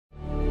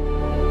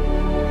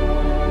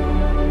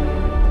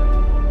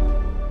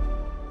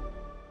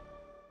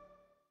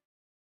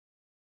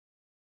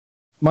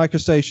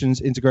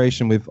MicroStation's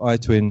integration with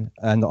iTwin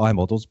and the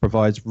iModels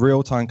provides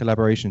real-time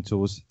collaboration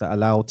tools that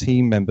allow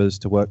team members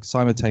to work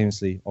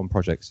simultaneously on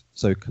projects,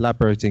 so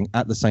collaborating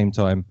at the same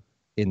time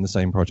in the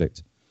same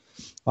project.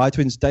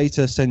 iTwin's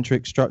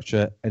data-centric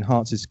structure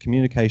enhances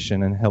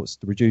communication and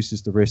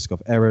reduces the risk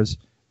of errors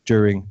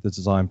during the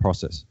design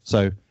process.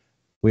 So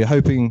we're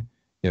hoping,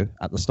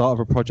 at the start of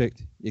a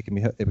project, it can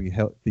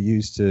be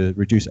used to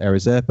reduce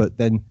errors there, but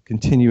then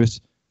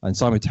continuous and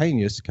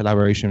simultaneous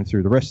collaboration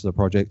through the rest of the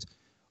project,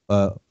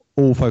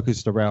 all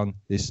focused around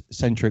this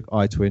centric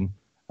iTwin.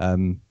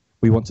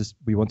 We want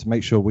to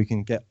make sure we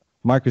can get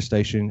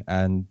MicroStation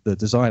and the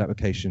design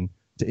application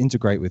to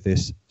integrate with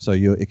this, so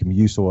it can be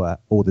useful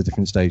at all the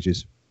different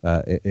stages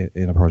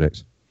in a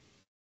project.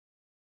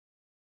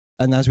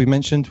 And as we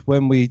mentioned,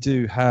 when we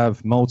do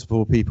have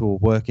multiple people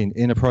working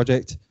in a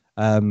project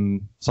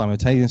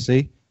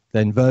simultaneously,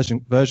 then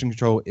version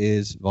control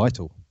is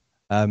vital.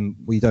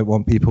 We don't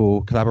want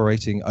people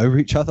collaborating over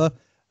each other,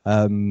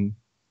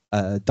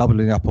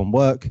 doubling up on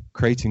work,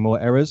 creating more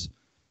errors.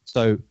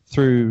 So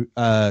through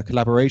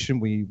collaboration,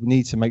 we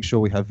need to make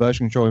sure we have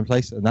version control in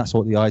place, and that's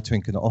what the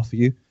iTwin can offer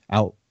you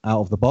out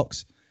of the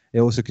box. It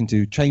also can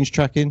do change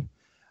tracking,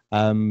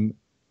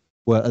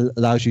 where it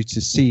allows you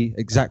to see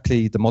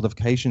exactly the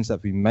modifications that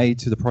have been made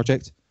to the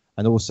project,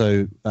 and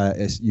also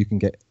you can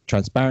get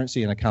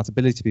transparency and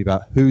accountability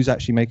about who's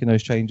actually making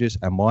those changes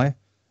and why,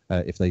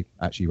 if they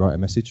actually write a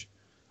message,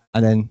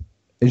 and then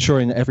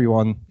ensuring that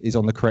everyone is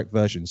on the correct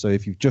version. So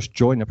if you've just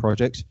joined a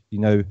project,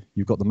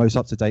 you've got the most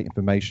up-to-date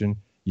information,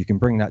 you can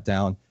bring that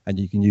down and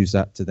you can use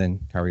that to then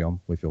carry on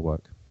with your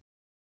work.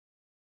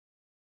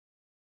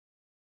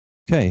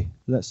 Okay,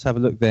 let's have a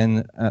look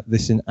then at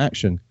this in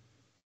action.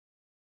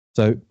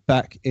 So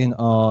back in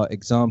our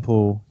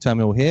example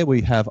terminal here, we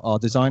have our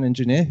design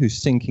engineer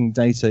who's syncing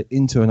data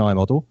into an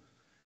iModel.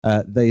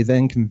 They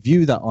then can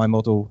view that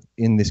iModel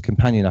in this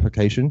companion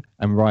application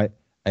and write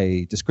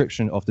a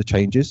description of the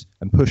changes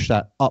and push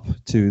that up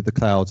to the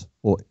cloud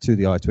or to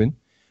the iTwin. And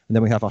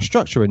then we have our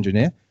structure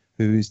engineer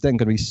who's then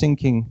going to be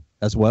syncing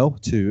as well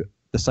to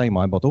the same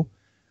iModel.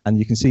 And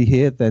you can see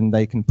here, then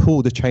they can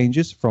pull the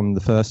changes from the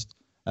first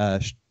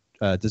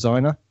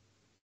designer,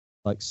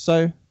 like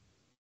so,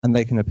 and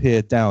they can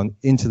appear down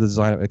into the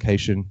design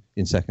application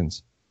in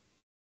seconds.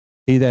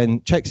 He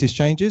then checks his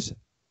changes,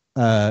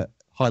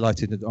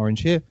 highlighted in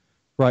orange here,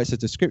 writes a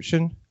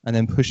description, and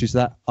then pushes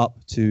that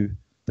up to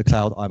the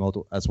cloud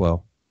iModel as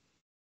well.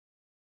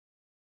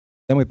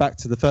 Then we're back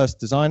to the first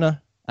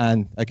designer,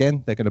 and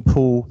again, they're going to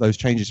pull those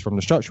changes from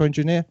the structural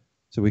engineer,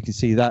 so we can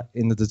see that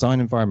in the design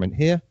environment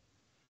here.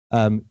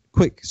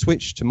 Quick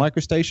switch to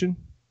MicroStation,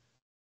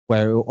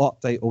 where it will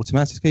update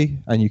automatically,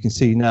 and you can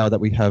see now that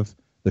we have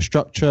the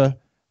structure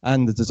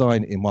and the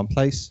design in one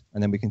place,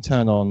 and then we can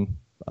turn on,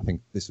 I think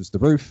this was the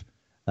roof,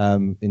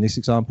 in this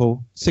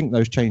example, sync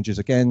those changes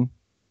again,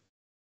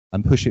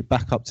 and push it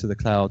back up to the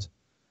cloud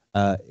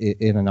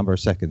in a number of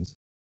seconds.